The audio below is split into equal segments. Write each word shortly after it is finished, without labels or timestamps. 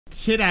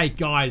G'day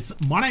guys,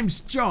 my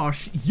name's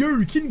Josh,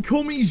 you can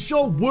call me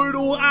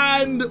JaWoodle,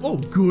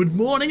 and good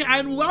morning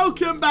and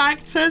welcome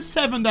back to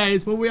 7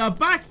 days where we are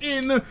back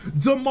in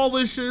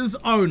Demolishers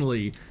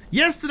only.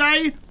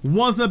 Yesterday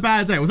was a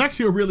bad day. It was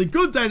actually a really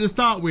good day to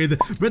start with,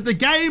 but the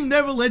game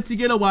never lets you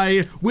get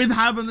away with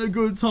having a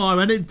good time,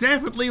 and it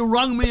definitely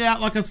wrung me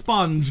out like a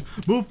sponge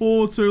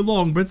before too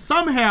long, but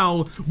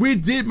somehow we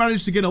did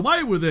manage to get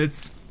away with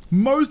it.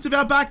 Most of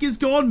our back is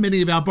gone,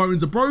 many of our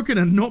bones are broken,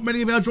 and not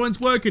many of our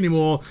joints work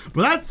anymore.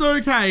 But that's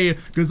okay,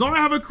 because I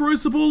have a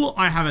crucible,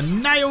 I have a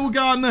nail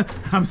gun,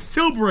 I'm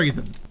still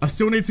breathing. I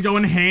still need to go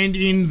and hand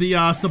in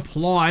the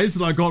supplies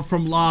that I got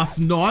from last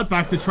night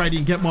back to trading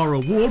and get my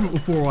reward, but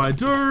before I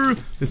do,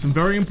 there's some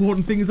very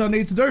important things I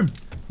need to do.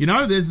 You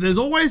know, there's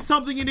always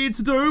something you need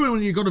to do, and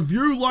when you've got a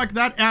view like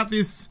that out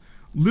this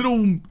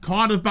little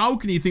kind of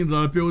balcony thing that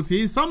I've built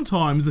here,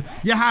 sometimes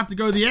you have to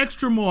go the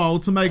extra mile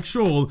to make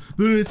sure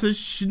that it's as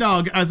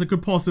snug as it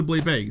could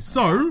possibly be.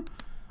 So,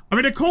 I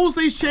mean, it calls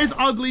these chairs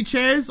ugly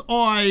chairs.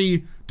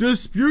 I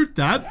dispute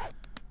that.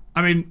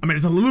 I mean,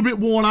 it's a little bit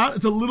worn out.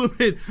 It's a little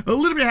bit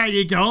how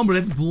you going, but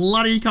it's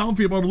bloody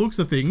comfy by the looks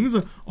of things.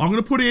 I'm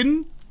gonna put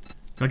in,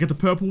 can I get the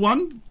purple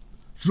one?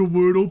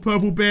 JaWoodle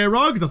purple bear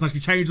rug. It doesn't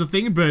actually change the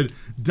thing, but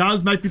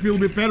does make me feel a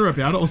bit better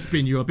about it. I'll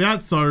spin you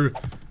about, so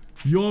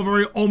you're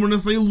very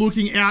ominously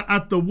looking out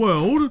at the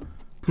world.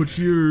 Put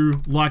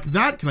you like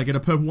that. Can I get a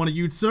purple one of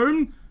you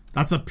soon?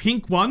 That's a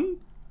pink one.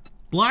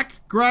 Black,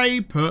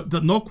 grey,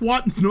 not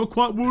quite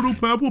Woodle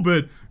purple,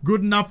 but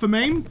good enough for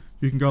me.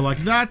 You can go like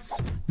that.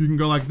 You can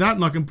go like that,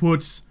 and I can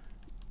put,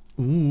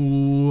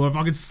 ooh, if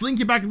I can slink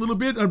it back a little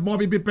bit, it might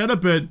be a bit better,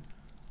 but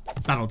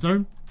that'll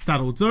do.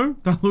 That'll do.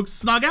 That looks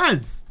snug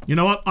as. You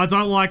know what? I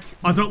don't like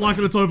that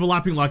it's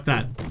overlapping like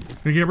that.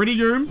 I'm gonna get rid of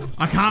you.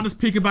 I can't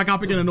just pick it back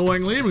up again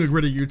annoyingly. I'm gonna get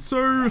rid of you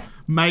too.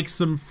 Make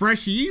some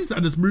freshies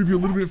and just move you a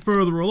little bit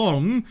further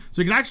along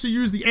so you can actually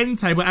use the end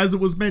table as it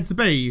was meant to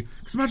be.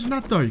 Because imagine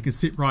that though. You can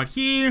sit right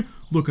here,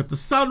 look at the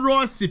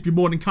sunrise, sip your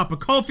morning cup of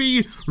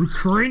coffee,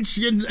 crunch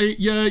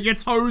your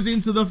toes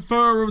into the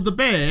fur of the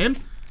bear,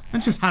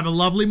 and just have a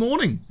lovely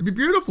morning. It'd be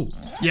beautiful.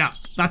 Yeah,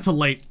 that's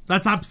elite.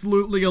 That's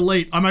absolutely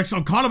elite. I'm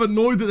kind of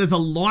annoyed that there's a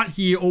light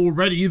here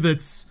already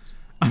that's,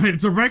 I mean,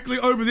 it's directly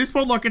over this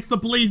one, like it's the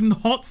bleeding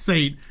hot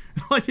seat.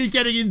 Like you're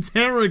getting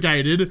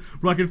interrogated,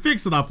 but I can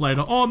fix it up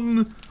later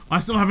on. I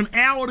still have an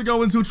hour to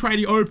go until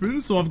trading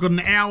opens, so I've got an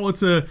hour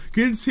to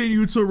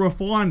continue to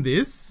refine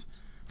this.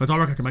 But I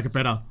reckon I can make it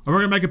better. I reckon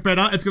I can make it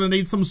better. It's gonna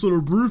need some sort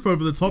of roof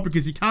over the top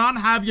because you can't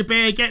have your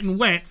bear getting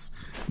wet.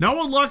 No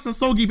one likes a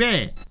soggy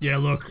bear. Yeah,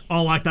 look, I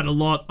like that a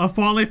lot. I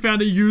finally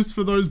found a use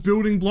for those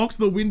building blocks,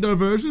 the window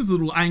versions, the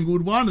little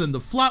angled one, and then the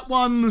flat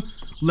one.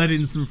 Let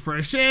in some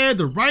fresh air.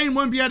 The rain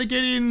won't be able to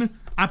get in.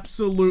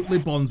 Absolutely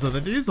bonza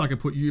that is. I can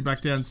put you back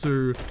down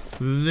to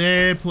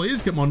there,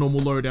 please. Get my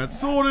normal loadout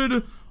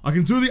sorted. I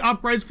can do the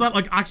upgrades for that,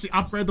 like actually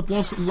upgrade the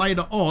blocks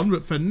later on,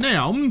 but for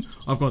now,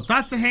 I've got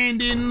that to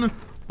hand in.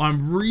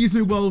 I'm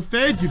reasonably well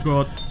fed. You've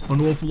got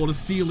an awful lot of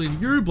steel in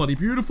you, bloody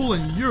beautiful,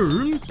 and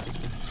you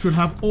should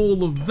have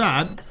all of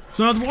that.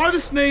 So do I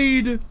just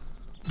need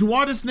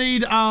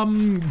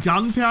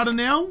gunpowder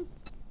now?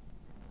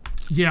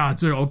 Yeah, I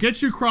do. I'll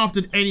get you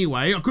crafted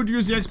anyway. I could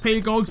use the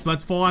XP gogs, but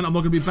that's fine. I'm not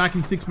gonna be back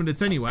in 6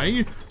 minutes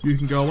anyway. You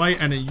can go away,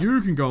 and then you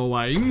can go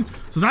away.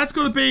 So that's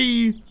gotta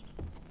be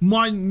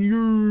my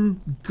new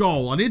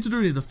goal. I need to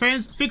do the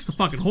fence, fix the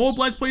fucking horde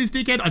blades, please,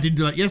 dickhead. I didn't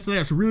do that yesterday.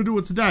 I should really do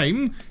it today.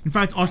 In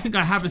fact, I think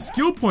I have a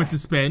skill point to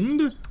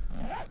spend.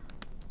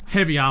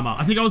 Heavy armor.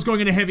 I think I was going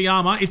into heavy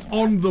armor. It's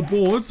on the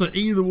board, so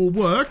either will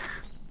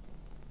work.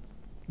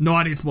 No,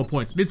 I need some more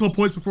points. I need some more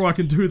points before I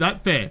can do that.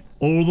 Fair.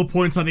 All the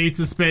points I need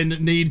to spend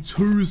need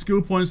 2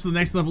 skill points for the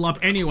next level up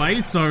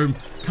anyway, so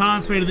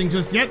can't spend anything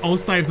just yet. I'll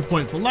save the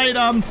point for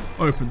later.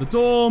 Open the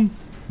door.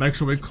 Make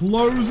sure we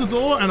close the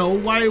door, and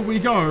away we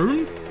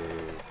go.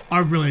 I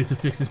really need to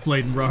fix this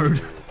bleeding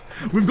road.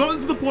 We've gotten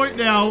to the point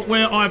now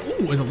where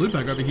there's a loot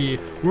bag over here,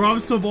 where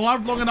I've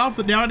survived long enough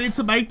that now I need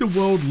to make the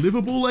world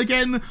livable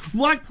again.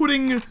 Like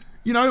putting,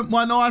 you know,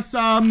 my nice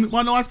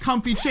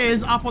comfy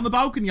chairs up on the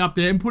balcony up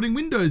there and putting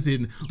windows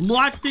in.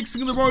 Like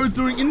fixing the roads,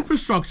 doing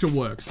infrastructure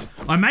works.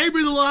 I may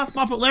be the last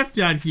Muppet left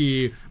out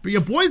here, but your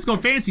boy's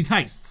got fancy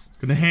tastes.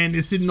 Gonna hand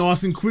this in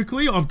nice and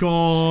quickly. I've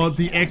got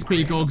the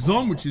XP gogs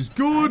on, which is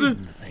good.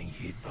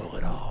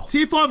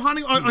 Tier 5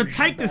 hunting, I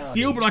take the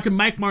steel, but I can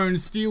make my own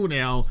steel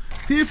now.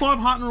 Tier 5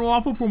 hunting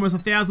rifle for almost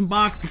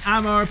 $1,000.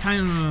 Ammo,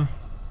 pain.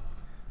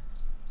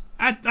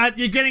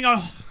 You're getting a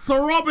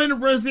throbbing,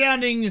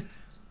 resounding,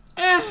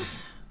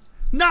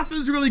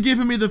 nothing's really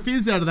giving me the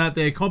fizz out of that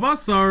there, copper,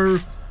 so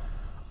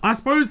I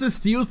suppose the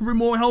steel's probably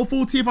more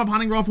helpful. Tier 5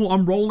 hunting rifle,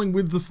 I'm rolling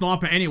with the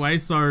sniper anyway,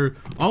 so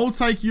I'll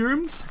take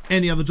you.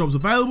 Any other jobs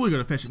available, you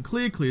gotta fetch and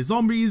clear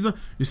zombies.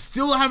 You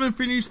still haven't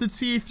finished the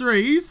tier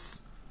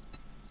 3s.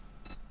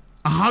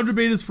 100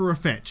 meters for a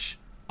fetch.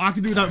 I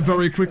can do that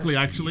very quickly,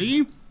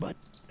 actually. But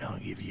I'll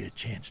give you a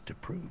chance to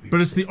prove yourself.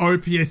 But it's the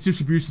OPS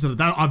distribution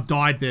center. I've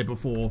died there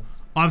before.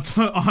 I've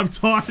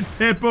tried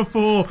there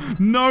before.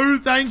 No,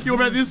 thank you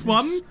about this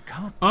one.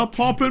 A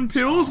poppin'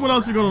 pills. What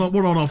else we got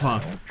on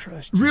offer?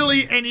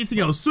 Really, anything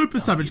else? Super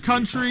Savage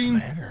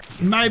Country.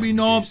 Maybe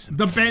not.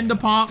 The Bend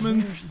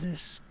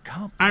Apartments.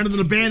 And an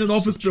abandoned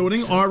office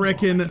building. I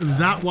reckon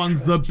that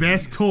one's the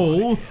best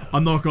call.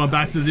 I'm not going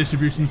back to the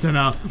distribution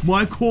center.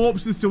 My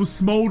corpse is still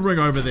smoldering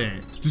over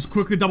there. Just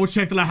quickly double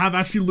check that I have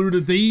actually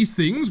looted these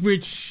things,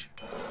 which...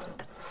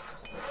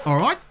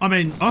 Alright, I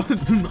mean,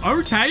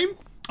 okay.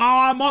 Oh,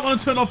 I might want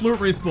to turn off loot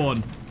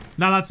respawn.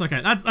 No, that's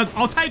okay.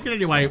 I'll take it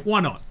anyway. Why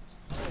not?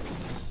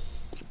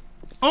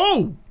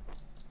 Oh!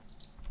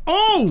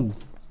 Oh!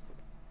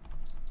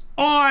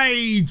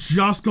 I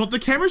just got the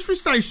chemistry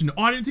station.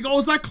 I didn't think I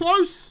was that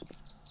close.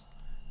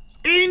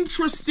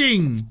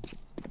 Interesting.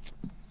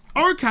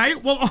 Okay,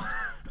 well,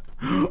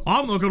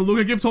 I'm not going to look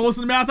a gift horse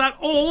in the mouth at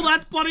all.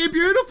 That's bloody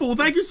beautiful.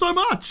 Thank you so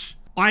much.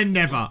 I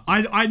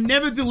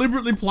never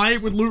deliberately play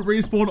it with loot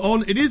respawn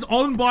on. It is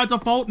on by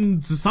default,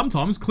 and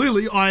sometimes,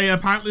 clearly, I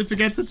apparently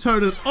forget to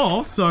turn it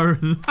off, so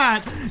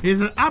that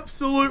is an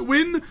absolute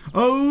win.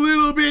 A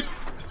little bit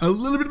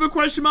of a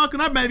question mark on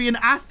that, maybe an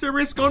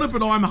asterisk on it,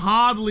 but I'm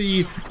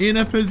hardly in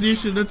a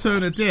position to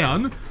turn it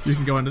down. You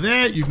can go into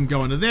there, you can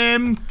go into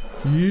them.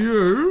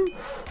 You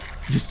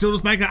still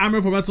just making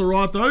ammo for that's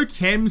alright though.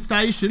 Chem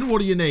station, what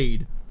do you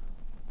need?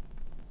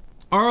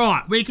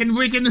 Alright, we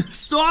can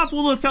start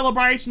all the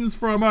celebrations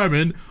for a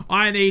moment.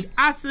 I need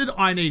acid,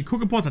 I need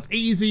cooking pots, that's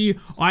easy.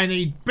 I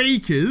need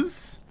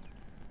beakers.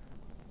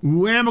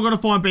 Where am I gonna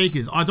find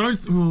beakers? I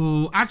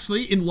don't,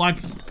 actually in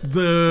like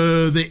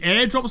the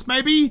airdrops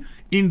maybe?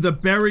 In the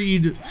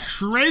buried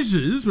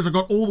treasures, which I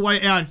got all the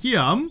way out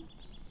here.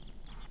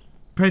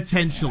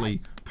 Potentially.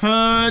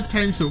 While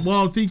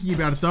I'm thinking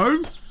about it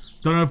though,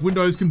 don't know if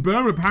windows can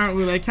burn, but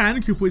apparently they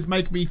can. Could please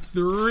make me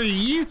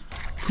 3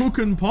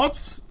 cooking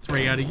pots.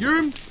 3 out of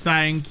you.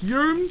 Thank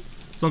you.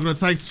 It's not going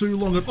to take too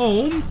long at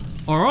all.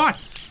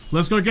 Alright,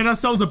 let's go get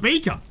ourselves a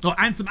beaker. Oh,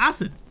 and some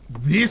acid.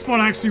 This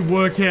might actually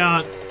work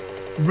out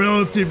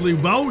relatively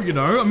well, you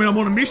know. I mean, I'm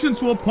on a mission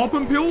to a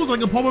poppin' pills. Like,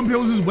 the poppin'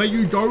 pills is where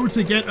you go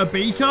to get a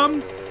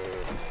beaker.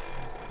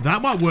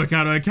 That might work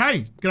out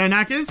okay. G'day,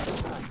 knackers.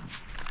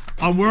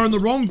 I'm wearing the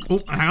wrong...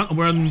 Oh, hang on. I'm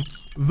wearing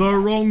the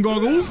wrong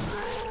goggles.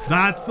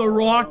 That's the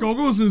right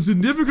goggles and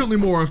significantly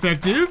more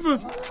effective.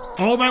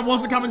 Old mate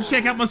wants to come and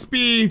check out my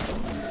spear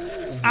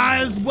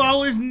as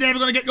well. He's never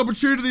going to get the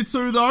opportunity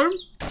to, though.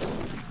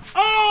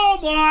 Oh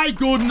my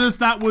goodness,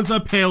 that was a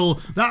pill.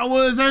 That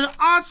was an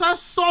utter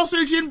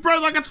sausage in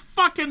bread like it's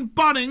fucking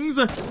Bunnings.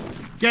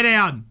 Get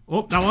down.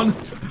 Oh, that one.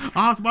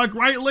 After my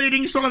great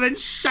leading shot, I then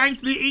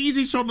shanked the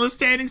easy shot on a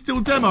standing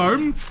still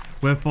demo.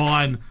 We're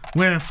fine.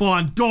 We're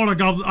fine.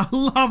 God, I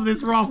love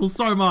this rifle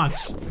so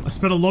much. I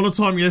spent a lot of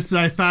time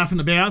yesterday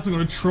faffing about, so I'm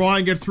going to try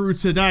and get through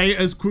today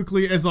as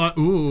quickly as I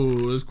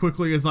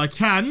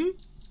can.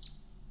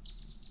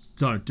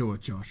 Don't do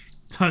it, Josh.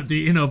 Don't,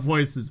 the inner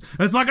voices.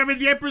 It's like I'm in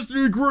the Emperor's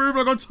New Groove.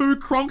 I got 2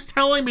 Kronks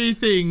telling me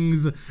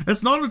things.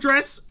 It's not a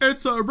dress,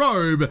 it's a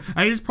robe.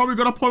 And he's probably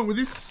got a point with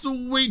his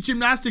sweet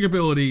gymnastic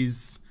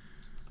abilities.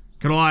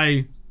 Can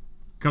I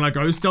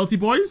go stealthy,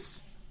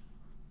 boys?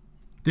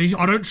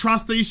 I don't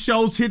trust these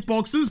shells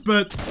hitboxes,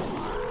 but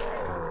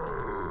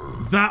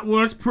that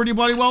works pretty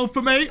bloody well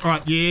for me. All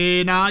right,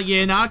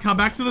 yeah, nah. Come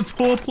back to the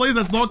tour, please.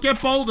 Let's not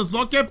get bold. Let's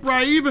not get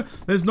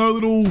brave. There's no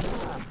little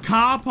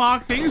car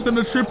park things them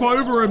to trip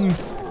over and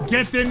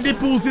get their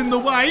nipples in the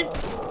way.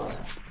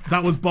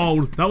 That was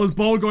bold. That was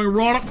bold going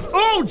right up.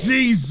 Oh,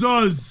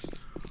 Jesus.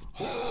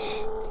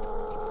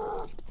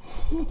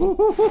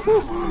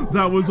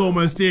 That was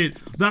almost it.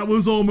 That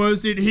was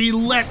almost it. He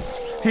leapt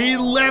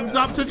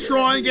up to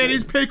try and get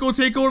his pickle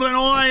tickled, and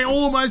I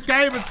almost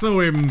gave it to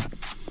him.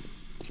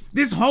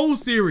 This whole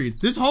series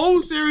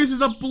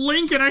is a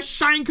blink and a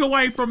shank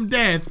away from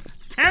death.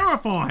 It's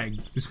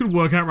terrifying. This could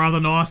work out rather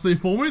nicely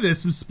for me.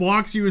 There's some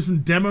spikes here, some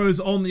demos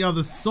on the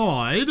other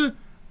side.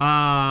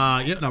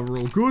 Yeah, no, we're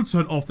all good.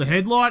 Turn off the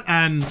headlight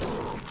and...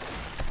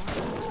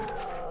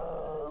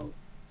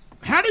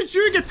 How did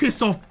you get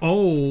pissed off?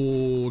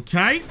 Oh,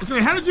 okay.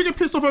 How did you get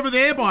pissed off over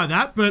there by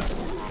that? But,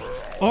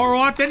 all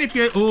right then, if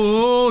you're,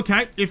 oh,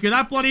 okay. If you're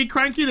that bloody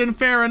cranky, then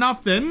fair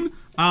enough then.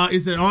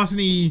 Is there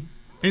any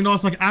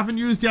nice, like,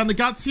 avenues down the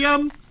guts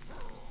here?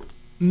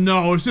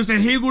 No, it's just a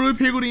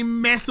higgledy-piggledy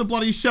mess of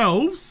bloody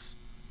shelves.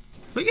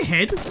 Is that your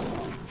head?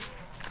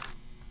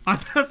 I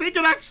think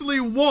it actually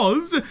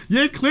was.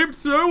 You clipped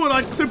through and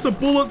I clipped a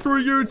bullet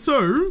through you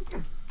too.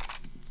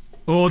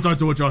 Oh, don't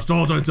do it, Josh.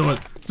 Oh, don't do it.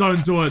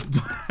 Don't do it.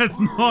 It's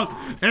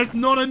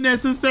not a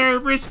necessary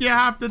risk you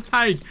have to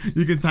take.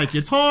 You can take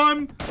your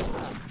time,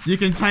 you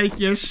can take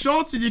your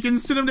shots, and you can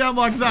sit them down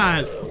like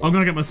that. I'm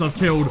gonna get myself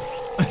killed.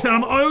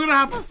 I'm only gonna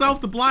have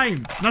myself to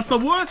blame. That's the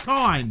worst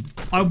kind.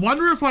 I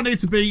wonder if I need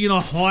to be in a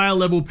higher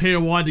level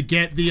POI to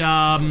get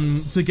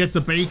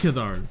the beaker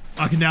though.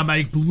 I can now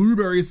make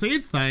blueberry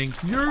seeds,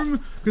 thank you.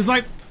 Because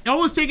like, I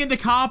was taking the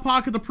car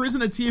park at the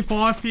prison at tier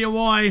 5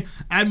 POI,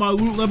 and my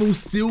loot level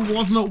still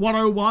wasn't at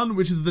 101,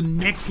 which is the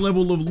next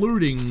level of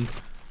looting.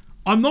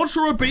 I'm not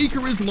sure a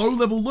beaker is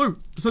low-level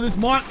loot, so this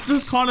might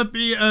just kind of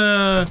be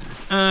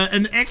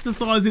an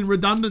exercise in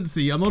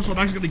redundancy. I'm not sure I'm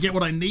actually going to get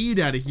what I need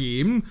out of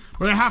him,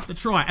 but I have to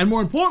try. And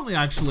more importantly,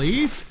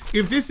 actually,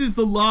 if this is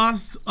the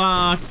last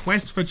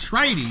quest for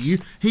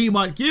Tradie, he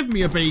might give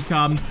me a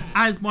beacon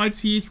as my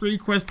tier 3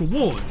 quest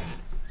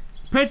rewards.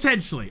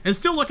 Potentially. It's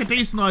still like a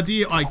decent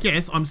idea, I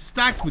guess. I'm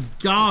stacked with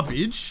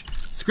garbage.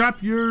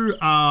 Scrap you.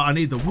 I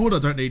need the wood. I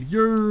don't need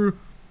you.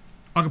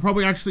 I could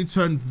probably actually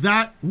turn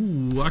that.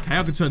 Ooh, okay.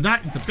 I could turn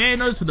that into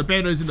bandos. So the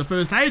bandos into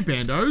first aid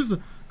bandos.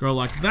 Go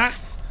like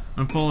that.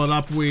 And follow it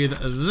up with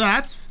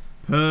that.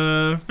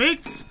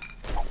 Perfect.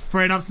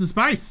 Freeing up some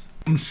space.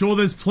 I'm sure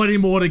there's plenty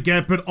more to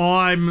get, but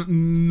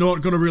I'm not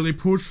going to really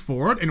push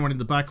for it. Anyone in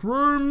the back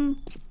room?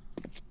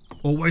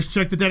 Always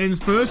check the dead ends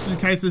first in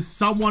case there's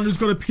someone who's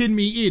going to pin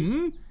me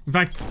in. In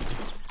fact,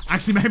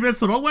 actually, maybe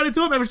that's the wrong way to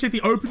do it. Maybe I should check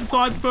the open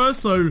sides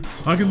first so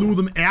I can lure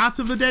them out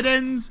of the dead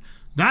ends.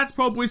 That's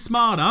probably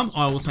smarter.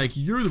 I will take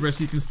you. The rest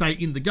of you can stay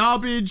in the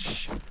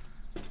garbage.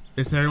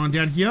 Is there anyone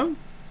down here?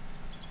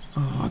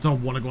 Oh, I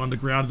don't want to go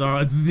underground though.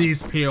 It's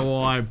this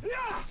POI.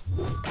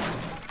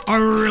 I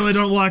really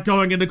don't like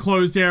going into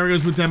closed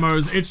areas with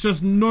demos. It's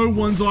just no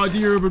one's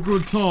idea of a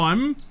good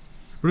time.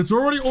 But it's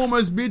already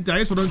almost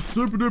midday, so I don't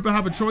super duper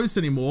have a choice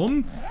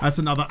anymore. That's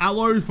another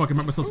aloe. If I can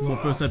make myself some more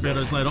first aid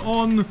bandos later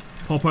on.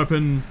 Pop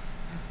open.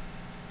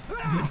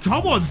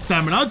 Come on,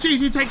 stamina. Jeez,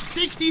 you take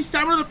 60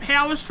 stamina to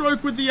power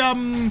stroke with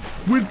the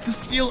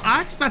steel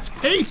axe. That's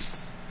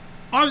heaps.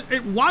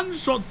 It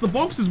one-shots the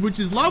boxes, which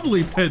is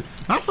lovely, but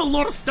that's a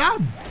lot of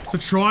stab. To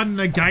try and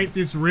negate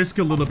this risk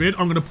a little bit,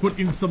 I'm going to put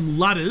in some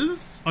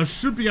ladders. I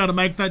should be able to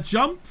make that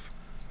jump.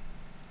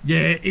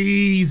 Yeah,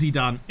 easy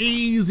done.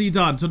 Easy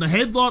done. Turn the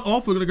headlight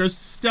off. We're going to go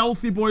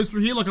stealthy boys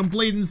through here like I'm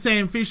bleeding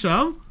Sam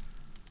Fisher.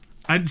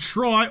 And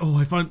try... Oh,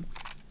 if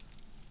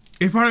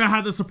only I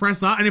had the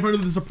suppressor, and if only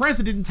the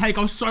suppressor didn't take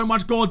off so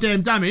much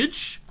goddamn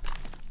damage.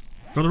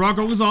 Got the right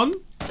goggles on.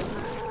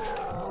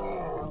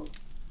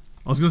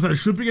 I was gonna say there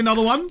should be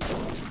another one.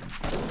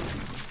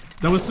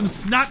 There was some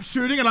snap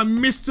shooting and I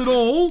missed it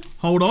all.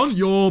 Hold on,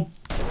 you're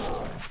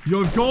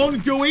gone,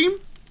 gooey.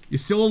 You're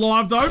still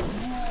alive though.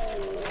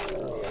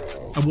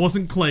 It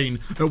wasn't clean.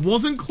 It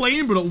wasn't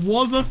clean, but it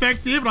was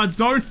effective, and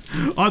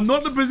I'm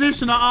not in a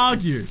position to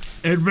argue.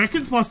 It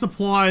reckons my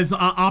supplies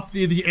are up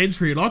near the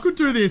entry, and I could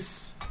do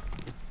this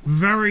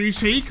very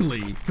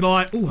cheekily. Can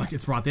I? Oh,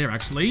 it's right there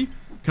actually.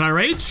 Can I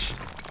reach?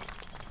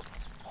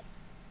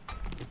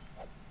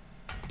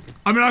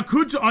 I mean, I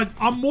could.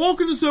 I'm more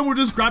concerned with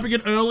just grabbing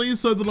it early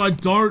so that I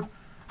don't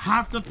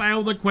have to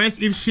fail the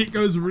quest if shit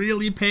goes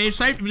really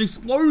pear-shaped. If it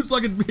explodes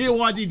like a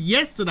POI did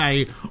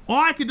yesterday,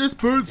 I can just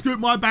boot scoop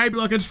my baby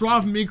like it's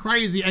driving me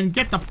crazy and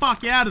get the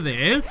fuck out of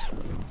there.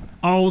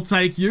 I'll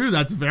take you.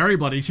 That's very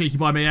bloody cheeky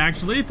by me,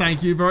 actually.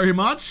 Thank you very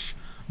much.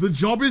 The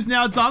job is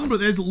now done, but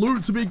there's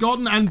loot to be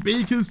gotten and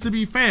beakers to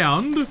be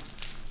found.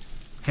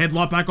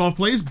 Headlight back off,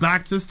 please.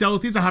 Back to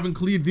stealthies. I haven't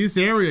cleared this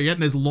area yet,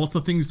 and there's lots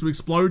of things to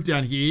explode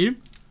down here.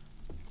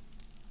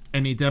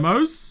 Any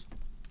demos?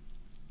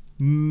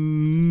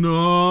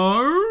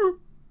 No.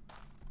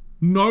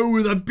 No,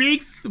 with a big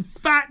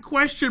fat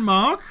question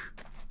mark.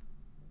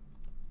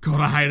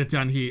 God, I hate it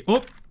down here.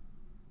 Oh,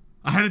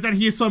 I hate it down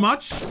here so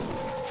much.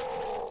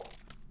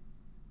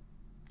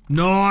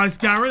 Nice,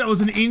 Gary. That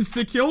was an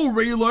insta-kill.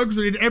 Reload because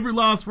we did every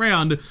last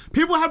round.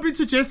 People have been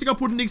suggesting I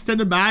put an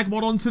extended mag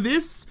mod onto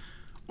this.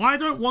 I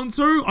don't want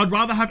to. I'd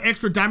rather have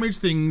extra damage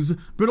things,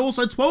 but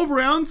also 12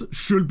 rounds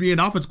should be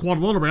enough. It's quite a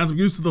lot of rounds. I'm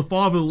used to the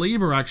 5 of the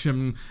lever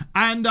action.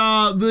 And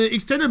the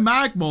extended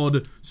mag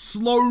mod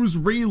slows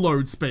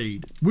reload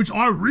speed, which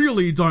I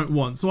really don't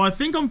want. So I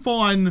think I'm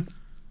fine.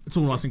 It's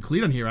all nice and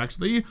clear in here,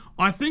 actually.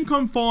 I think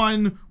I'm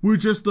fine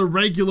with just the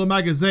regular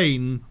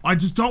magazine. I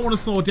just don't want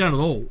to slow it down at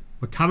all.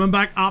 We're coming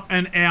back up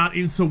and out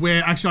into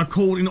where actually I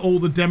called in all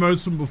the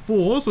demos from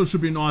before, so it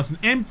should be nice and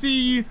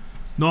empty.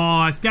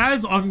 Nice,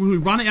 guys. I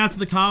can run out to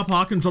the car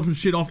park and drop some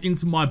shit off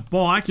into my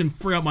bike and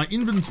free up my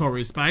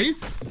inventory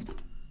space.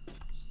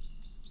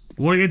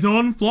 What are you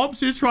doing,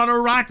 Flops? You're trying to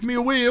rack me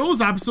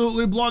wheels?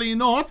 Absolutely bloody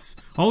not.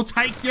 I'll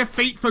take your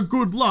feet for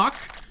good luck.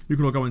 You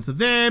can all go into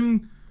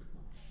them.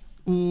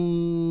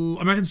 Ooh,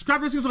 I mean, I can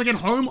scrap this until I get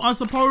home, I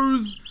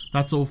suppose.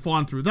 That's all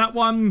fine through that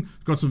one.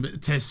 Got some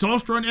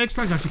testosterone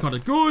extracts, actually kind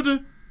of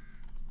good.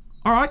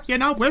 Alright, yeah,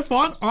 no, we're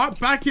fine. Alright,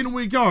 back in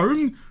we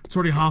go. It's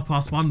already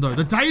 1:30 though.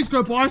 The days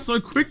go by so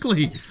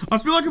quickly. I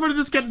feel like I've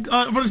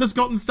only just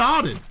gotten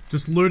started.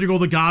 Just looting all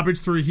the garbage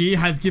through here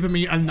has given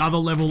me another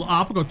level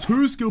up. I've got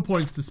 2 skill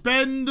points to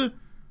spend.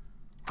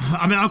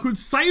 I mean, I could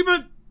save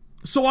it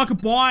so I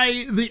could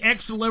buy the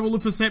extra level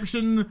of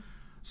perception,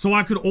 so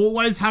I could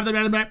always have that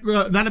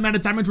amount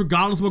of damage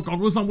regardless of what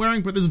goggles I'm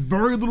wearing, but there's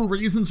very little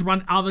reason to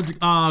run other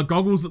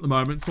goggles at the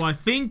moment, so I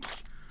think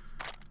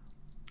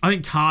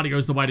cardio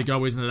is the way to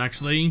go, isn't it,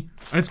 actually?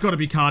 It's got to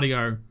be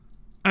cardio.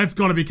 It's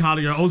got to be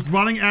cardio. I was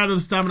running out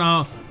of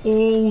stamina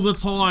all the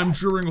time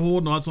during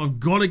Horde Night, so I've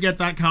got to get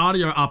that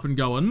cardio up and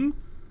going.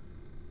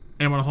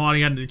 Anyone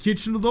hiding out in the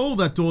kitchen at all?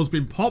 That door's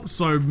been popped,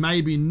 so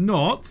maybe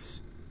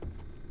not.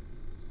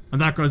 And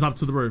that goes up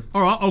to the roof.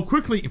 All right, I'll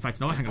quickly, in fact,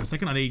 no, hang on a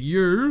second. I need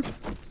you.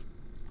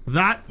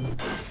 That.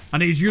 I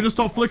need you to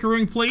stop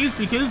flickering, please,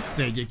 because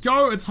there you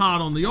go. It's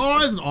hard on the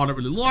eyes, and I don't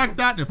really like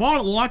that. And if I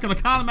don't like it, I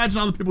can't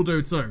imagine other people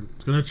do too.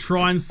 It's gonna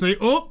try and see,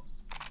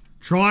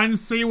 try and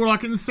see what I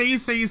can see,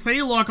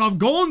 like I've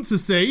gone to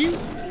see.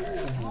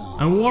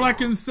 And what I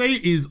can see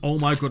is, oh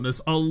my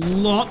goodness, a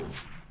lot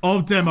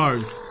of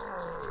demos.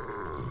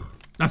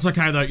 That's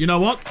okay though, you know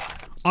what?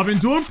 I've been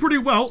doing pretty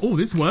well. Oh,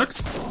 this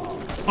works.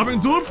 I've been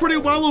doing pretty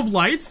well of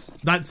late.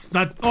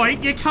 Oh,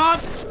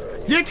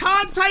 you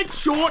can't take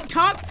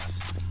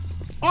shortcuts.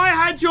 I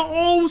had you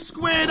all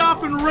squared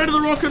up and ready to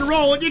rock and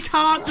roll, and you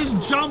can't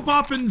just jump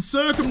up and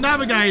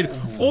circumnavigate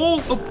all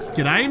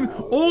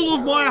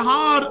of my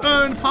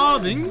hard-earned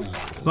pathing,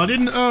 but I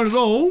didn't earn it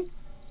all.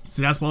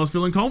 See, that's why I was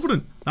feeling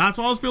confident. That's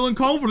why I was feeling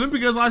confident,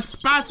 because I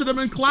spattered them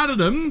and clattered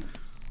them.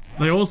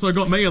 They also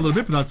got me a little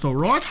bit, but that's all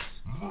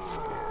right.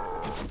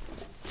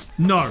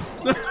 No.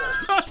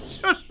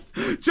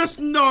 Just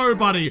no,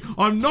 buddy.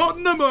 I'm not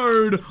in the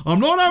mood. I'm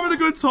not having a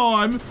good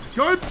time.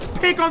 Go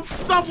pick on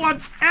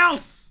someone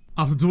else.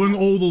 After doing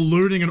all the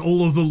looting and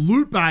all of the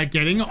loot bag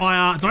getting,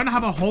 I don't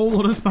have a whole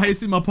lot of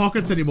space in my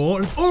pockets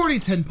anymore. It's already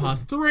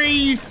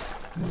 3:10.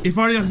 If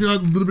I only have to do a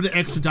little bit of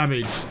extra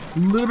damage.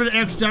 Maybe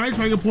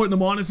a point in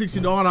the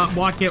 -69, I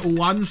might get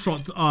one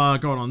shot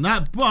going on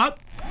that. But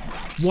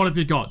what have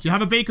you got? Do you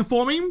have a beaker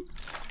for me?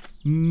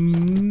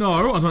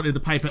 No, I don't need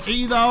the paper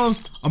either.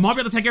 I might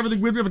be able to take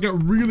everything with me if I get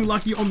really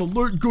lucky on the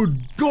loot.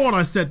 Good God,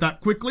 I said that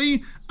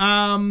quickly.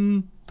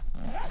 I'll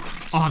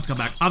have to come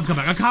back.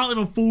 I can't leave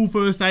a full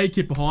first aid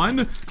kit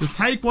behind. Just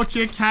take what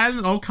you can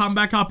and I'll come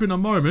back up in a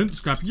moment.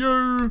 Scrap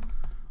you.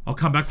 I'll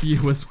come back for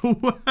you as well.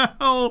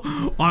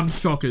 I'm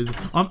chockers.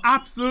 I'm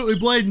absolutely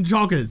bleeding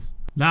chockers.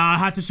 Nah, I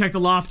had to check the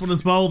last one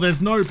as well.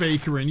 There's no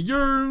beaker in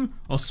you.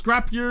 I'll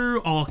scrap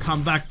you. I'll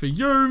come back for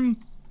you.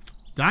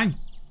 Dang.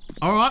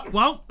 Alright,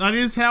 well, that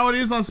is how it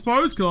is, I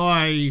suppose.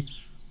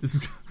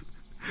 This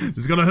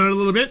is gonna hurt a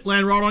little bit.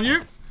 Land right on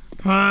you.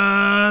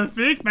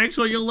 Perfect. Make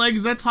sure your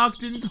legs are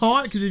tucked in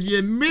tight, because if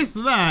you miss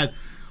that,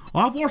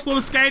 I've watched a lot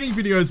of skating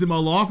videos in my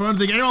life. I don't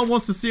think anyone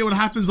wants to see what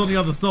happens on the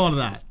other side of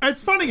that.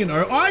 It's funny, you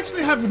know, I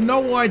actually have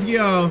no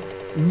idea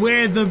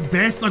where the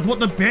best, what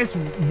the best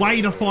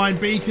way to find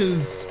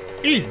beakers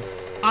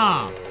is.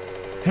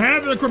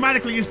 However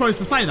grammatically you're supposed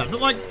to say that,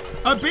 but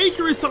a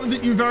beaker is something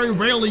that you very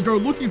rarely go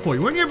looking for.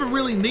 You only ever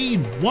really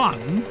need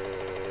one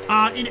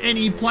in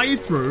any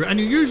playthrough, and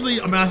you usually,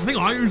 I think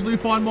I usually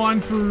find mine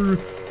through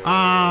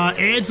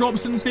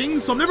airdrops and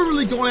things, so I've never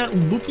really gone out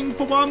looking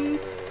for one,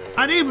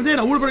 and even then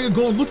I would have only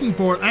gone looking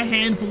for it a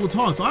handful of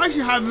times, so I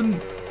actually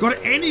haven't got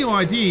any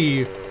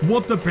idea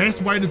what the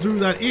best way to do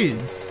that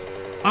is.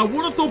 I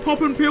would have thought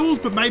popping pills,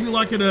 but maybe in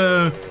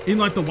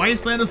the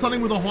wasteland or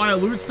something with a higher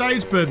loot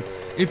stage, but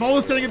if I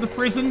was sitting at the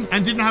prison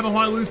and didn't have a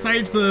high loot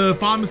stage, the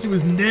pharmacy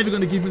was never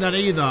going to give me that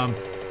either.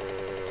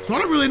 So I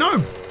don't really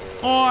know.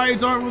 I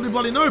don't really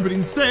bloody know, but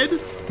instead,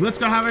 let's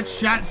go have a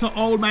chat to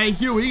old mate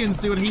Huey and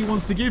see what he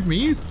wants to give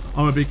me.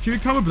 I'm a big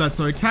cucumber, but that's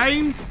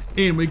okay.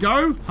 In we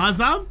go.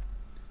 Huzzah.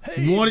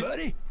 Hey,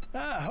 buddy.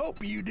 I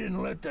hope you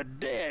didn't let the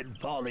dead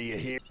follow you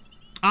here.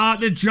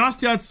 They're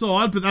just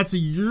outside, but that's a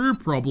you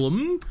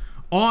problem.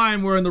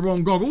 I'm wearing the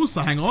wrong goggles,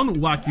 so hang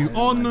on, whack you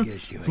on.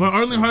 So my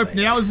only hope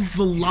now is this is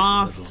the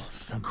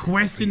last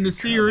quest in the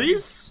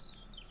series.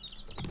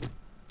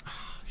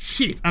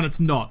 Shit, and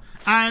it's not.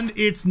 And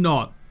it's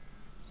not.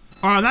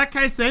 Alright, in that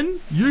case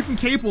then, you can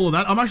keep all of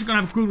that. I'm actually going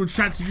to have a quick little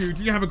chat to you.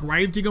 Do you have a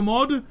Gravedigger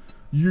mod?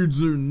 You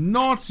do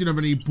not. You don't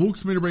have any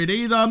books for me to read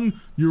either.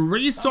 You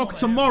restock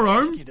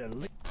tomorrow.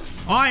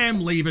 I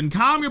am leaving.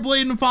 Calm your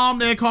bleeding farm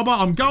there, Copper.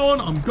 I'm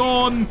gone.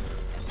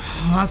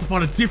 I have to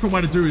find a different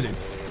way to do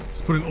this.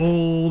 Just putting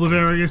all the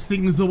various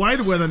things away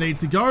to where they need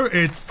to go.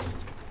 It's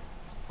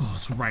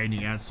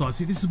raining outside.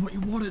 See, this is what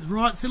you wanted,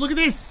 right? See, look at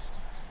this.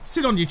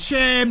 Sit on your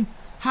chair,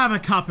 have a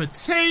cup of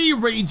tea,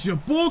 read your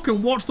book,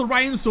 and watch the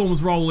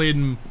rainstorms roll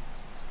in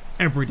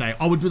every day.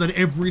 I would do that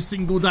every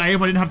single day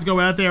if I didn't have to go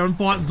out there and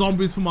fight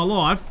zombies for my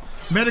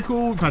life.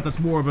 Medical, in fact, that's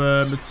more of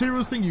a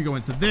materials thing. You go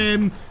into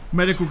them.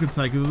 Medical can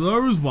take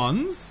those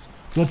ones.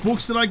 What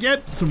books did I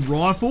get? Some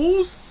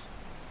rifles.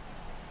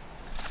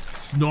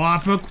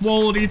 Sniper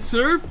quality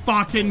too.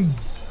 Fucking,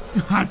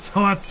 that's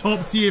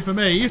top tier for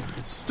me.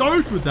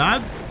 Stoked with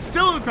that.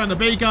 Still haven't found a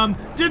beacon.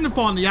 Didn't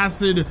find the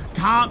acid.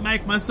 Can't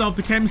make myself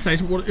the chem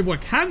station. What if I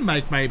can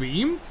make,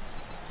 maybe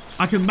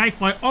I can make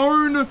my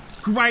own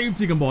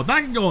Gravedigger mod.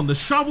 That can go on the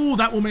shovel.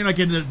 That will mean I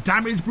get a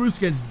damage boost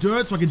against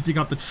dirt, so I can dig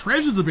up the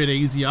treasures a bit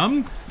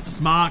easier.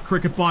 Smart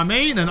cricket by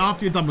me. And then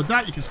after you're done with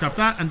that, you can scrap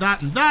that and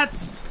that and that.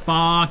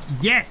 Fuck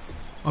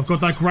yes. I've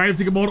got that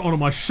Gravedigger mod onto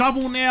my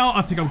shovel now.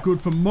 I think I'm good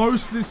for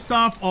most of this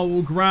stuff. I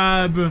will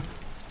grab...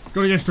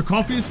 Got any extra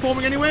coffees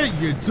forming anywhere?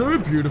 You do.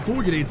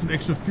 Beautiful. You need some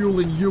extra fuel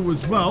in you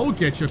as well.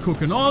 Get your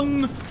cooking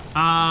on.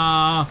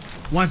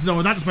 Once you're done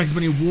with that, just make as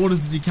many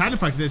waters as you can. In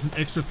fact, there's some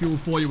extra fuel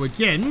for you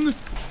again.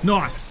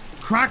 Nice.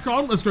 Crack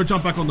on. Let's go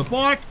jump back on the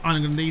bike.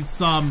 I'm going to need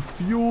some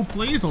fuel,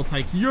 please. I'll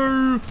take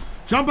you.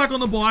 Jump back on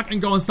the bike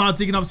and go and start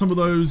digging up some of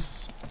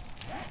those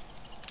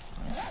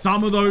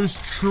some of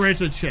those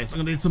treasure chests. I'm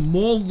gonna need some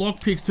more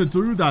lockpicks to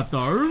do that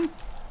though.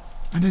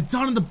 And they're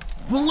done in the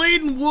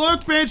bleeding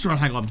workbench. Right,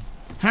 hang on.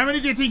 How many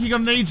do you think you're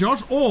gonna need,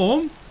 Josh?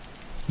 Or,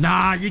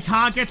 nah, you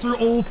can't get through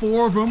all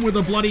 4 of them with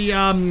a bloody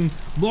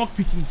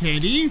lockpicking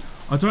candy.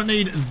 I don't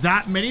need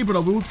that many, but I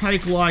will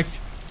take like,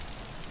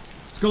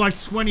 let's go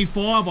like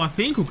 25, I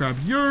think. We'll grab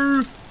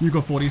you. You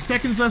got 40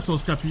 seconds left, so I'll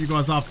scrap you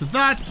guys after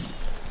that.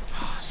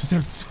 Just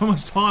have so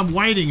much time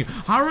waiting.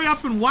 Hurry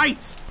up and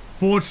wait.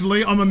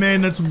 Fortunately, I'm a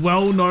man that's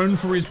well known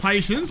for his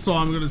patience, so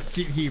I'm gonna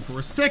sit here for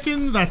a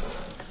second.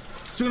 That's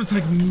still gonna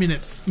take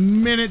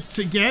minutes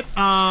to get.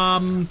 I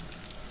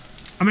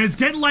mean, it's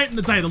getting late in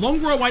the day. The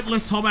longer I wait, the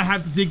less time I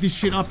have to dig this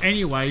shit up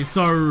anyway,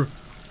 so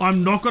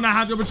I'm not gonna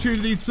have the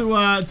opportunity to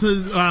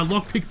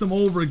lockpick them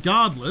all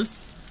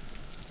regardless.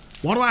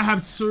 Why do I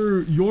have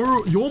 2?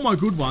 You're my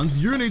good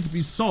ones. You need to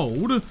be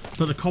sold.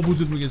 So the coffers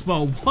with me as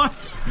well. What?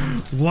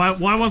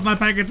 Why wasn't I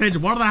paying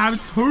attention? Why did I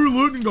have 2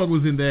 looting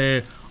goggles in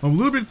there? I'm a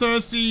little bit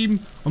thirsty.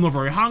 I'm not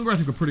very hungry. I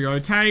think we're pretty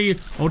okay.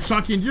 I'll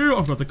chuck in you.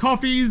 I've got the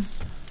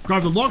coffees.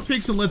 Grab the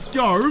lockpicks and let's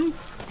go.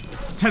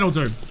 10 will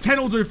do.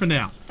 10 will do for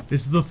now.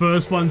 This is the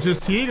first one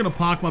just here. Gonna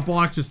park my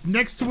bike just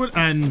next to it,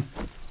 and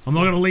I'm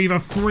not gonna leave a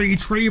free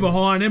tree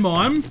behind, am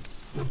I?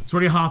 It's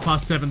already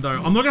 7:30 though.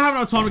 I'm not gonna have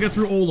enough time to get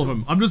through all of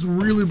them. I'm just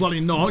really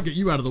bloody not. Get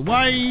you out of the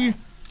way.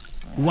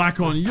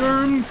 Whack on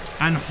you.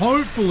 And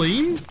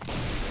hopefully,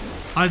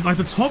 like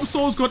the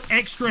topsoil's got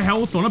extra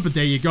health on it, but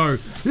there you go.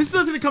 This is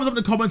the thing that comes up in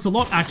the comments a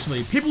lot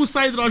actually. People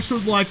say that I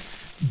should like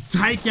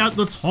take out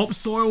the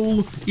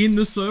topsoil in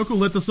the circle,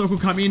 let the circle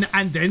come in,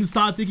 and then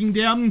start digging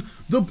down.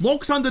 The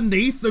blocks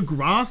underneath the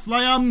grass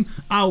layer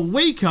are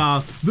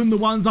weaker than the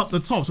ones up the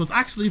top, so it's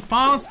actually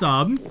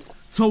faster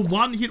to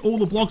 1 hit all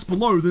the blocks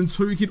below than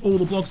 2 hit all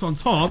the blocks on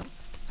top.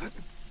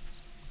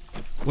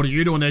 What are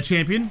you doing there,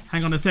 champion?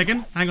 Hang on a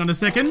second. Hang on a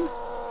second.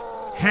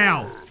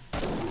 How?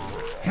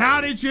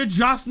 How did you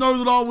just know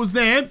that I was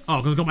there? Oh,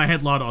 because I got my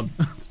headlight on.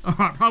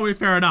 Alright, probably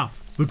fair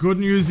enough. The good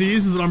news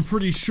is that I'm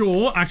pretty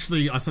sure,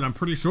 actually I said I'm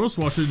pretty sure,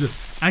 so I should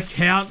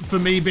account for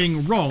me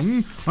being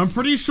wrong. I'm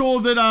pretty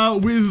sure that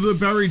with the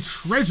buried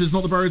treasures,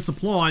 not the buried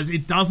supplies,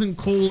 it doesn't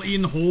call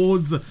in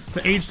hordes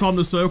for each time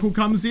the circle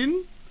comes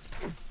in.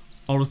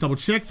 I'll just double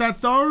check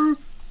that though.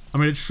 I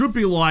mean, it should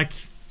be like,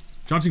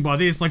 judging by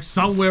this, like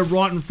somewhere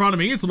right in front of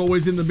me. It's not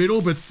always in the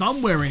middle, but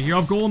somewhere in here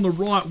I've gone the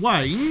right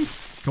way.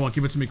 Come on,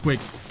 give it to me quick.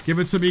 Give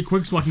it to me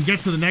quick so I can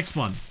get to the next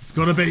one. It's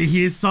gotta be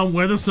here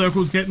somewhere. The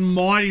circle's getting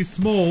mighty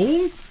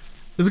small.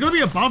 Is it gonna be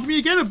above me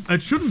again?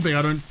 It shouldn't be,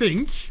 I don't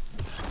think.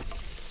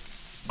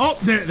 Oh,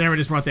 there it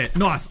is right there.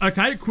 Nice.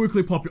 Okay,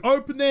 quickly pop it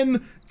open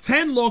then.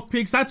 10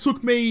 lockpicks. That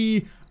took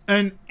me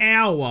an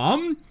hour.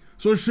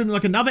 So it should be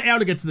like another hour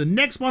to get to the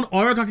next one.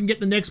 I reckon I can get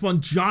the next one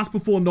just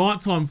before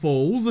nighttime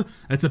falls.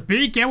 It's a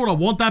beaker. Would I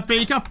want that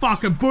beaker?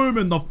 Fucking boom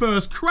in the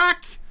first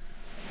crack.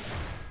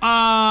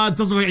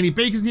 Doesn't look like any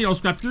beacons in here. I'll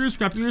scrap you,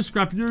 scrap you,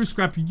 scrap you,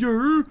 scrap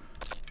you.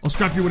 I'll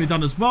scrap you when you're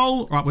done as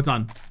well. All right, we're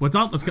done. We're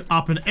done. Let's get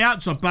up and out,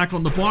 jump back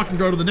on the bike and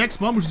go to the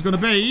next one, which is going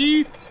to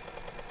be...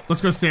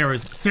 Let's go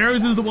Sarah's.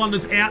 Sarah's is the one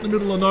that's out in the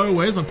middle of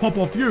nowhere, so I pop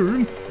off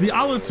you. The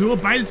other 2 are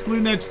basically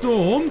next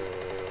door.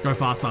 Go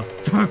faster.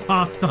 Go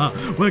faster.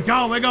 We're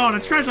going. A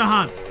treasure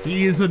hunt.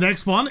 Here's the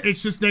next one.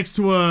 It's just next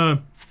to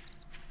a...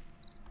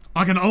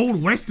 like an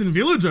old western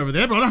village over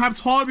there, but I don't have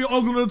time to be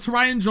ogling the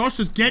terrain, Josh.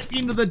 Just get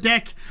into the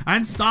deck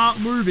and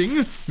start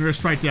moving. Go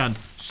straight down.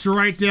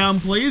 Straight down,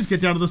 please. Get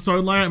down to the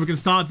stone layer and we can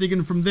start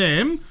digging from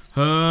there.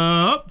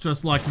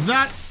 Just like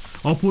that.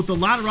 I'll put the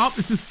ladder up.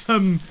 This is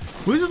well,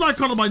 this is like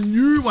kind of my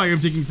new way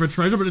of digging for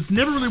treasure, but it's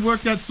never really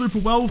worked out super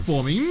well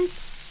for me.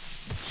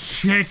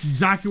 Check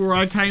exactly where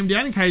I came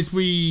down in case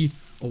we...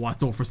 oh, I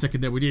thought for a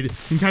second there we did.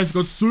 In case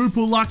we got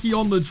super lucky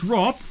on the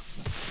drop.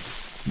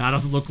 Nah,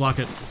 doesn't look like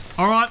it.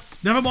 Alright,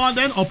 never mind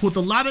then. I'll put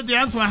the ladder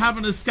down so I have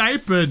an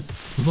escape, but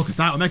look at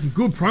that, we're making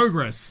good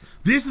progress.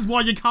 This is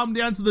why you come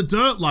down to the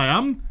dirt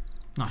layer.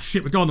 Oh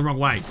shit, we're going the wrong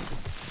way.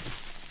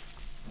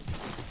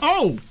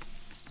 Oh!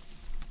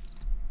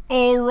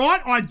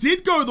 Alright, I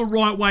did go the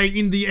right way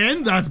in the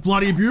end. That's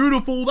bloody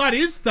beautiful, that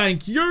is.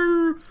 Thank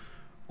you.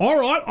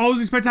 Alright, I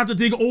was expecting to have to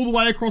dig all the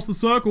way across the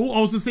circle.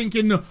 I was just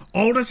thinking,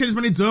 I'll just hit as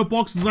many dirt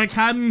boxes as I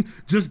can,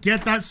 just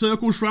get that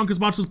circle shrunk as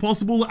much as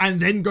possible, and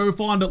then go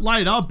find it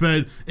later,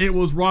 but it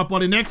was right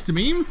bloody next to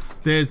me.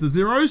 There's the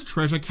zeros,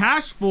 treasure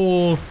cache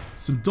for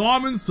some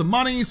diamonds, some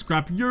money,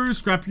 scrap you,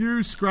 scrap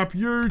you, scrap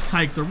you,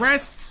 take the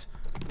rest.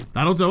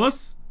 That'll do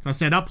us. Can I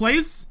stand up,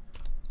 please?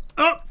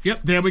 Oh,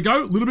 yep, there we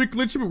go. A little bit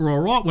glitchy, but we're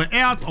alright. We're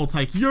out. I'll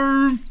take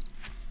you.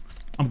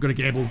 I'm gonna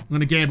gamble. I'm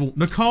gonna gamble.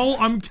 Nicole,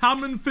 I'm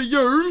coming for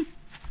you.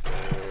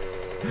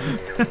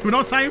 We're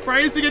not saying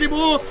phrasing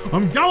anymore.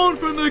 I'm going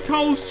for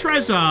Nicole's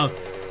treasure.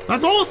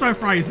 That's also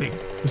phrasing.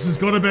 This has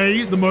got to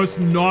be the most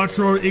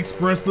Nitro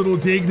Express little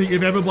dig that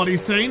you've ever bloody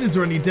seen. Is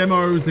there any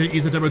demos? There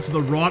is a demo to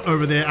the right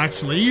over there,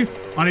 actually.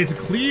 I need to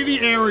clear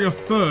the area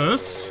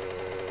first.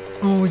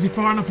 Oh, is he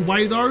far enough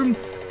away, though?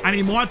 And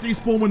he might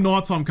despawn when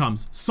nighttime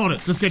comes. Sod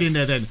it. Just get in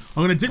there, then.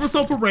 I'm going to dig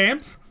myself a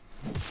ramp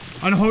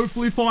and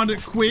hopefully find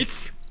it quick.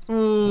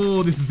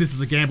 Oh, this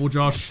is a gamble,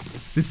 Josh.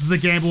 This is a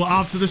gamble.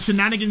 After the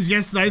shenanigans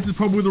yesterday, this is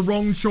probably the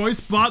wrong choice,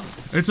 but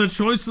it's a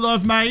choice that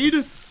I've made.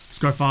 Let's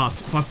go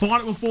fast. If I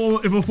find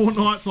it before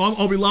night time,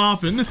 I'll be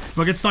laughing. If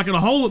I get stuck in a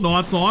hole at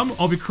night time,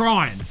 I'll be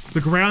crying. The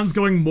ground's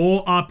going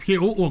more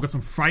uphill. Oh, I've got some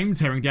frame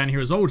tearing down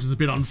here as well, which is a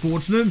bit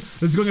unfortunate.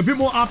 It's going a bit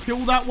more uphill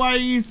that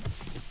way.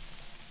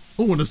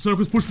 Oh, and the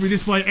circle's pushing me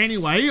this way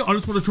anyway. I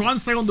just want to try and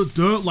stay on the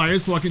dirt layer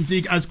so I can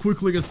dig as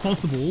quickly as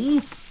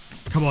possible.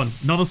 Come on,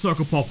 another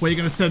circle pop. Where are you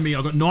going to send me?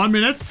 I've got 9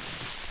 minutes.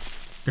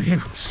 Okay,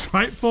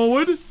 straight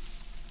forward.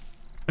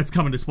 It's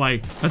coming this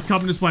way. It's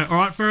coming this way. All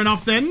right, fair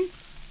enough then.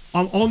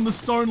 I'm on the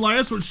stone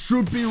layer, so it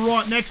should be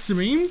right next to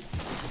me.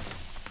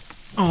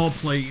 Oh,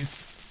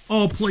 please.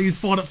 Oh, please,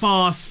 fight it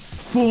fast.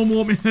 4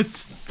 more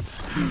minutes.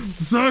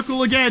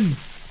 Circle again.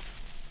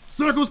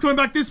 Circle's coming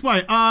back this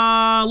way.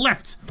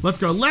 Left. Let's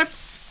go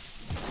left.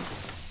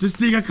 Just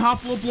dig a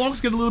couple of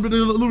blocks, get a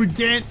little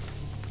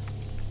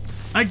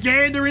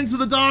gander into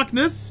the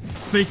darkness.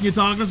 Speaking of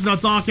darkness, it's now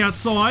dark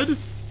outside.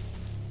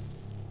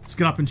 Just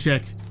get up and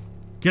check.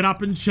 Get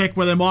up and check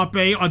where they might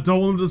be. I don't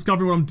want them to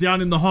discover when I'm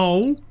down in the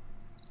hole.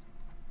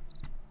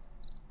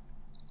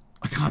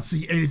 I can't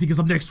see anything because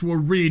I'm next to a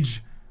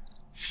ridge.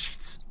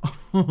 Shit.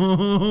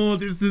 Oh,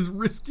 this is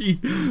risky.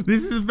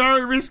 This is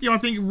very risky. I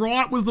think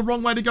right was the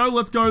wrong way to go.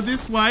 Let's go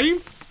this way.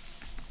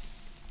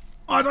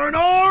 I don't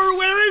know.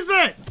 Where is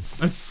it?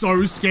 It's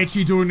so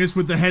sketchy doing this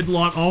with the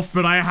headlight off,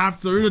 but I have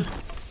to.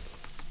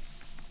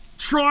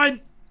 Try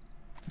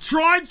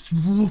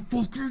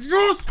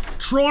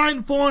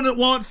and find it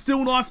while it's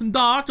still nice and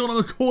dark. Don't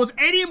want to cause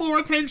any more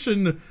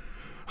attention than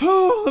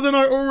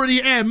I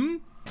already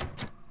am.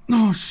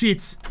 Oh,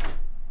 shit.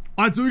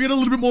 I do get a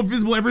little bit more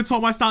visible every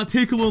time I start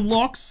tickling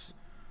locks.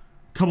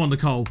 Come on,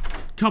 Nicole.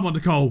 Come on,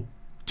 Nicole.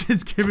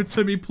 Just give it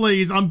to me,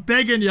 please. I'm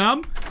begging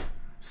ya.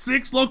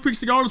 6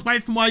 lockpicks to go. I'll just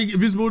wait for my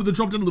visibility to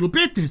drop down a little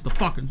bit. There's the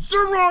fucking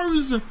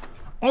zeros.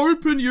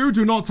 Open you.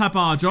 Do not tap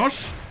R,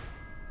 Josh.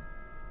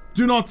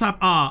 Do not tap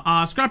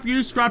R. Scrap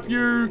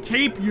you,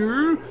 keep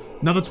you.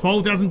 Another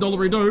 $12,000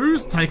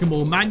 redos. Take them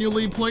all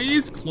manually,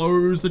 please.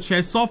 Close the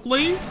chest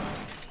softly.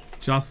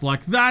 Just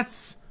like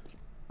that.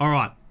 All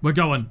right, we're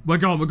going.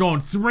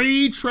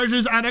 3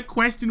 treasures and a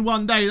quest in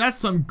 1 day. That's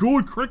some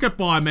good cricket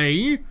by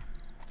me.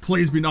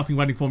 Please be nothing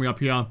waiting for me up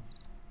here.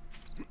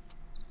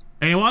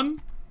 Anyone?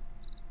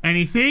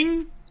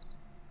 Anything?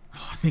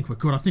 Oh, I think we're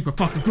good. I think we're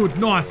fucking good.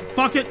 Nice.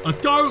 Fuck it. Let's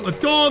go. Let's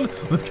go on.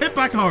 Let's get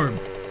back home.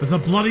 There's a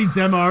bloody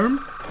demo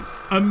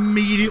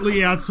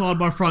immediately outside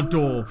my front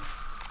door.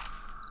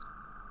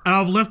 And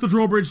I've left the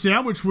drawbridge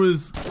down, which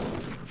was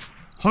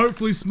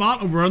hopefully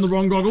smart. I'm wearing the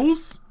wrong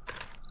goggles.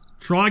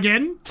 Try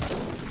again.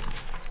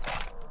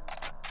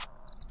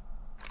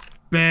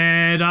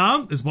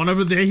 Better. There's one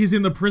over there. He's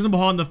in the prison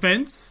behind the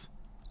fence.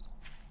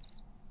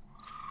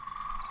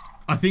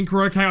 I think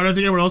we're okay. I don't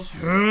think anyone else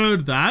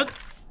heard that.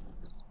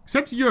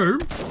 Except you.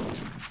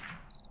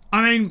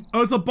 I mean,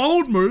 it's a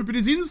bold move, but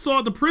he's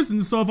inside the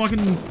prison, so if I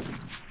can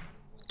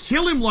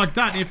kill him like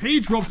that, if he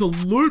dropped a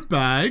loot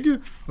bag,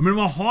 I mean, I'm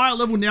a higher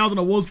level now than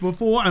I was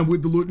before, and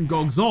with the loot and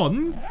gogs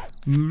on,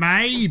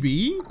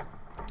 maybe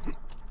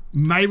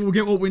we'll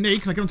get what we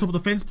need. Can I get on top of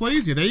the fence,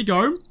 please? Yeah, there you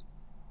go.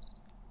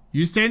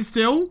 You stand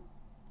still.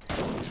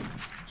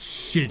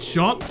 Shit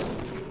shot.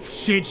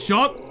 Shit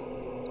shot.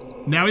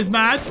 Now he's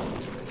mad.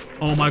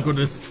 Oh my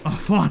goodness. Oh,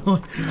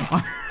 finally.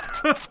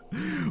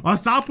 I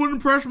start putting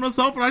pressure on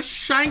myself and I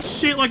shank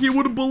shit like you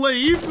wouldn't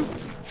believe.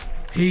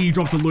 He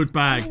dropped a loot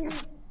bag.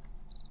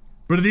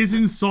 But it is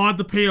inside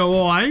the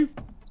POI.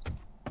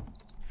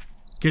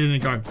 Get in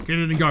and go. Get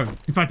in and go.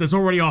 In fact, there's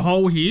already a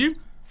hole here.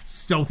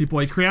 Stealthy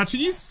boy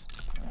crouchies.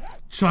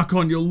 Chuck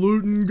on your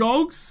loot and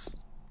gogs.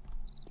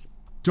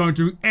 Don't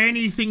do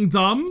anything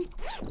dumb.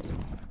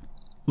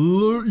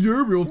 Loot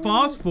you real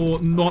fast for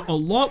not a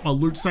lot. My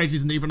loot stage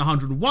isn't even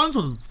 101, so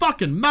it doesn't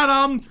fucking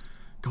matter.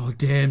 God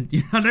damn.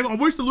 I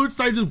wish the loot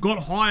stages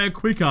got higher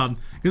quicker,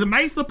 because it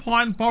makes the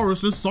pine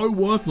forest just so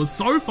worthless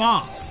so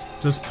fast.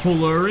 Just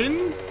pull her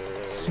in,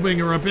 swing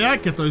her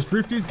about, get those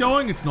drifties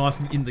going. It's nice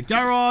and in the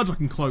garage. I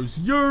can close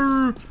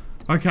you.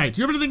 Okay, do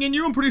you have anything in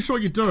you? I'm pretty sure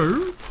you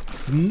do.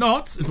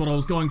 Not, is what I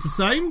was going to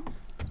say.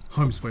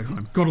 Home sweet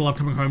home. Gotta love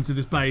coming home to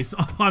this base.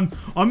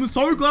 I'm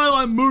so glad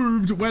I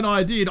moved when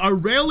I did. I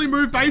rarely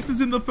move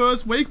bases in the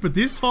first week, but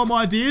this time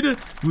I did. It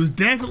was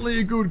definitely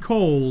a good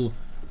call.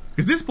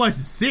 Because this place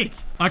is sick.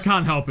 I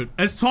can't help it.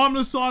 It's time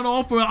to sign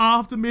off. We're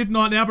after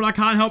midnight now, but I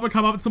can't help but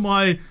come up to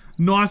my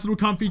nice little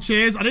comfy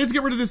chairs. I need to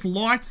get rid of this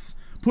lights,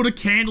 put a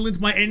candle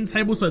into my end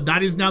table so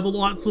that is now the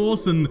light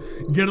source, and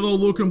get it all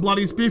looking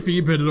bloody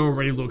spiffy, but it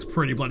already looks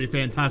pretty bloody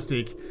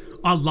fantastic.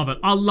 I love it.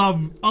 I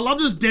love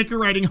just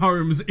decorating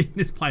homes in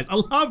this place. I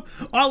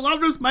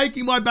love just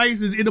making my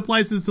bases into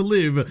places to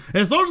live.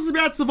 It's not just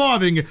about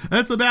surviving,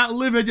 it's about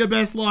living your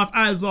best life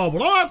as well.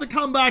 But I'll have to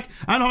come back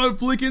and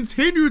hopefully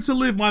continue to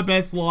live my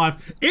best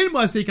life in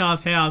my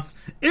sick-ass house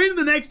in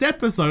the next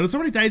episode. It's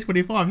already day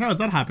 25. How has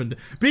that happened?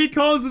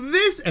 Because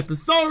this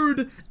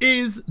episode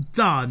is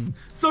done.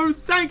 So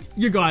thank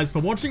you guys for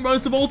watching.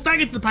 Most of all, thank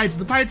you to the patrons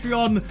of the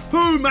Patreon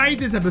who made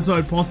this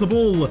episode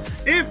possible.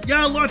 If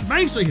you liked,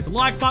 make sure you hit the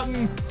like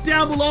button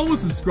down below,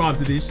 subscribe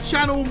to this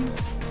channel,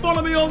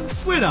 follow me on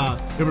Twitter.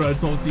 If I don't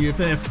talk to you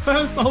there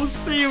first, I'll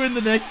see you in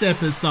the next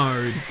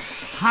episode.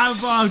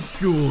 Have a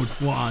good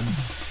one.